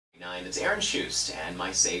It's Aaron Schust and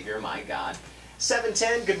my Savior, my God.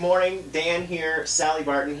 7:10, good morning. Dan here, Sally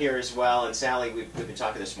Barton here as well. And Sally, we've been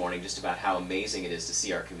talking this morning just about how amazing it is to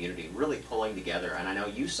see our community really pulling together. And I know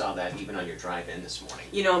you saw that even on your drive-in this morning.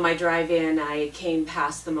 You know, my drive-in, I came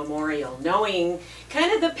past the memorial knowing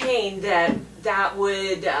kind of the pain that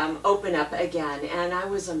would open up again. And I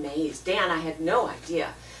was amazed. Dan, I had no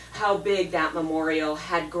idea how big that memorial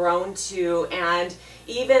had grown to, and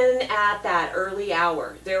even at that early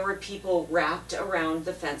hour there were people wrapped around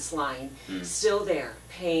the fence line still there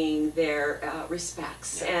paying their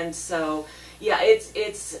respects. And so yeah,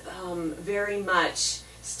 it's very much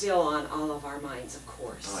still on all of our minds, of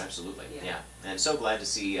course. Oh, absolutely. Yeah. And so glad to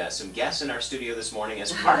see some guests in our studio this morning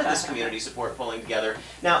as part of this community support pulling together.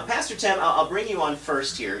 Now, Pastor Tim, I'll bring you on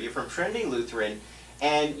first here. You're from Trinity Lutheran,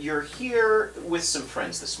 and you're here with some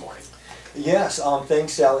friends this morning. Yes,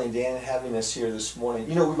 thanks Sally and Dan for having us here this morning.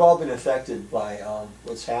 You know, we've all been affected by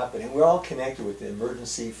what's happening. We're all connected with the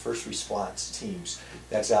emergency first response teams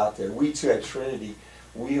that's out there. We too at Trinity,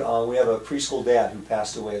 we have a preschool dad who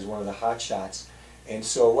passed away as one of the hot shots. And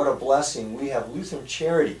so what a blessing. We have Lutheran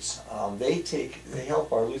Charities. They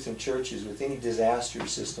help our Lutheran churches with any disaster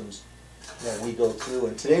systems that we go through.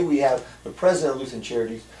 And today we have the president of Lutheran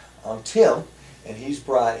Charities, Tim, and he's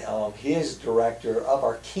brought his director of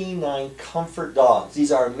our Canine Comfort Dogs.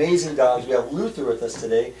 These are amazing dogs. We have Luther with us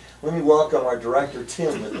today. Let me welcome our director,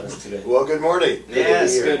 Tim, with us today. Well, good morning.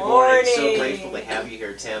 Yes, good morning. So grateful to have you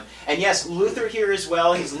here, Tim. And yes, Luther here as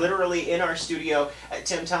well. He's literally in our studio.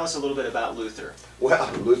 Tim, tell us a little bit about Luther.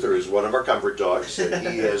 Well, Luther is one of our comfort dogs, and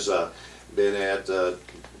he has been at,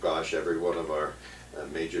 gosh, every one of our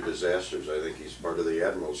major disasters. I think he's part of the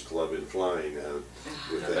Admirals Club in flying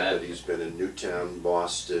with that. But he's been in Newtown,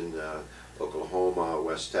 Boston, Oklahoma,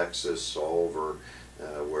 West Texas, all over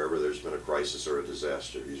wherever there's been a crisis or a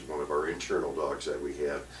disaster. He's one of our internal dogs that we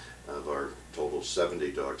have, of our total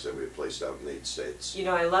 70 dogs that we've placed out in 8 states. You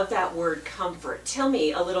know, I love that word comfort. Tell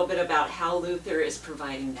me a little bit about how Luther is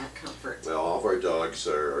providing that comfort. Well, all of our dogs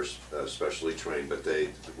are specially trained, but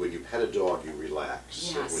when you pet a dog, you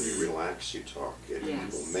relax. Yes. And when you relax, you talk. And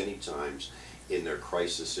people many times in their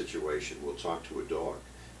crisis situation will talk to a dog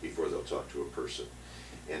before they'll talk to a person.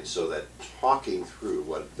 And so that talking through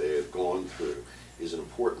what they have gone through is an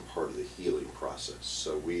important part of the healing process.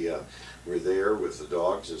 So we're there with the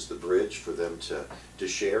dogs as the bridge for them to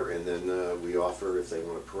share, and then we offer if they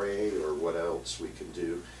want to pray or what else we can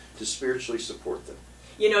do to spiritually support them.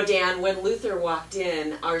 You know, Dan, when Luther walked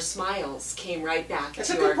in, our smiles came right back That's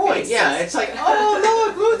to a good our point. faces. Yeah, it's like,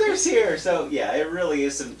 oh, look, Luther's here. So, yeah, it really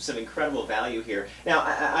is some incredible value here. Now,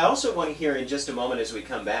 I also want to hear in just a moment as we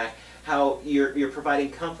come back how you're providing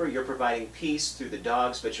comfort, you're providing peace through the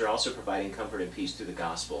dogs, but you're also providing comfort and peace through the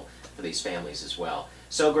gospel for these families as well.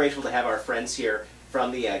 So grateful to have our friends here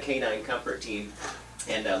from the Canine Comfort team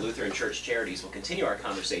and Lutheran Church Charities. We'll continue our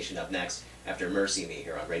conversation up next after Mercy Me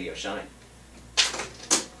here on Radio Shine.